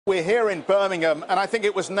We're here in Birmingham, and I think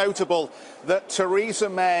it was notable that Theresa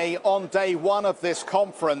May, on day one of this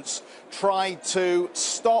conference, tried to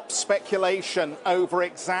stop speculation over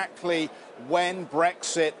exactly when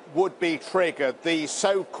Brexit would be triggered, the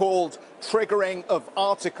so-called triggering of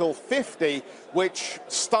Article 50, which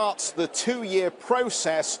starts the two-year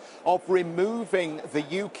process of removing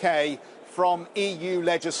the UK from EU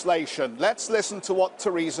legislation. Let's listen to what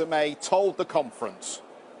Theresa May told the conference.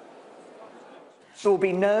 There will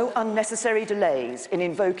be no unnecessary delays in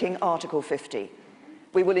invoking Article 50.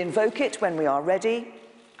 We will invoke it when we are ready,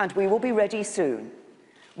 and we will be ready soon.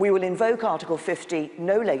 We will invoke Article 50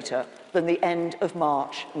 no later than the end of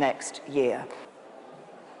March next year.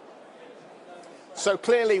 So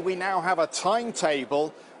clearly we now have a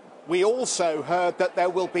timetable. We also heard that there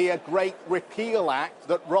will be a Great Repeal Act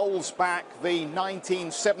that rolls back the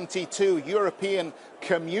 1972 European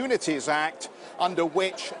Communities Act, under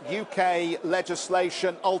which UK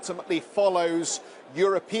legislation ultimately follows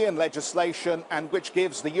European legislation and which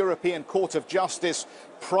gives the European Court of Justice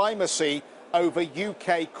primacy over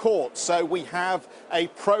UK courts. So we have a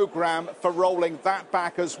programme for rolling that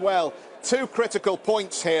back as well. Two critical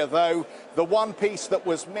points here, though. The one piece that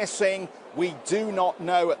was missing, we do not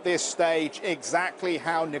know at this stage exactly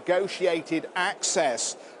how negotiated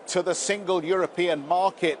access to the single European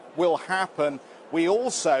market will happen. We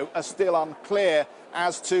also are still unclear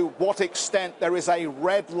as to what extent there is a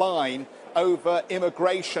red line over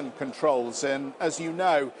immigration controls. And as you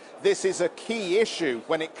know, this is a key issue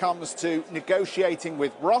when it comes to negotiating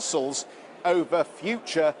with Brussels over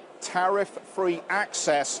future tariff-free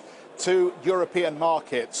access to European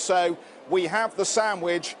markets. So we have the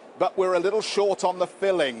sandwich, but we're a little short on the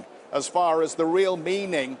filling as far as the real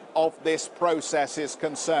meaning of this process is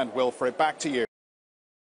concerned. Wilfred, back to you.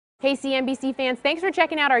 Hey CNBC fans, thanks for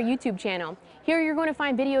checking out our YouTube channel. Here you're going to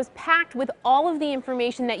find videos packed with all of the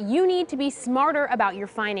information that you need to be smarter about your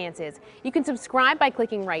finances. You can subscribe by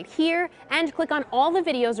clicking right here and click on all the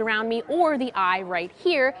videos around me or the eye right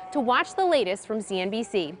here to watch the latest from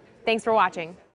CNBC. Thanks for watching.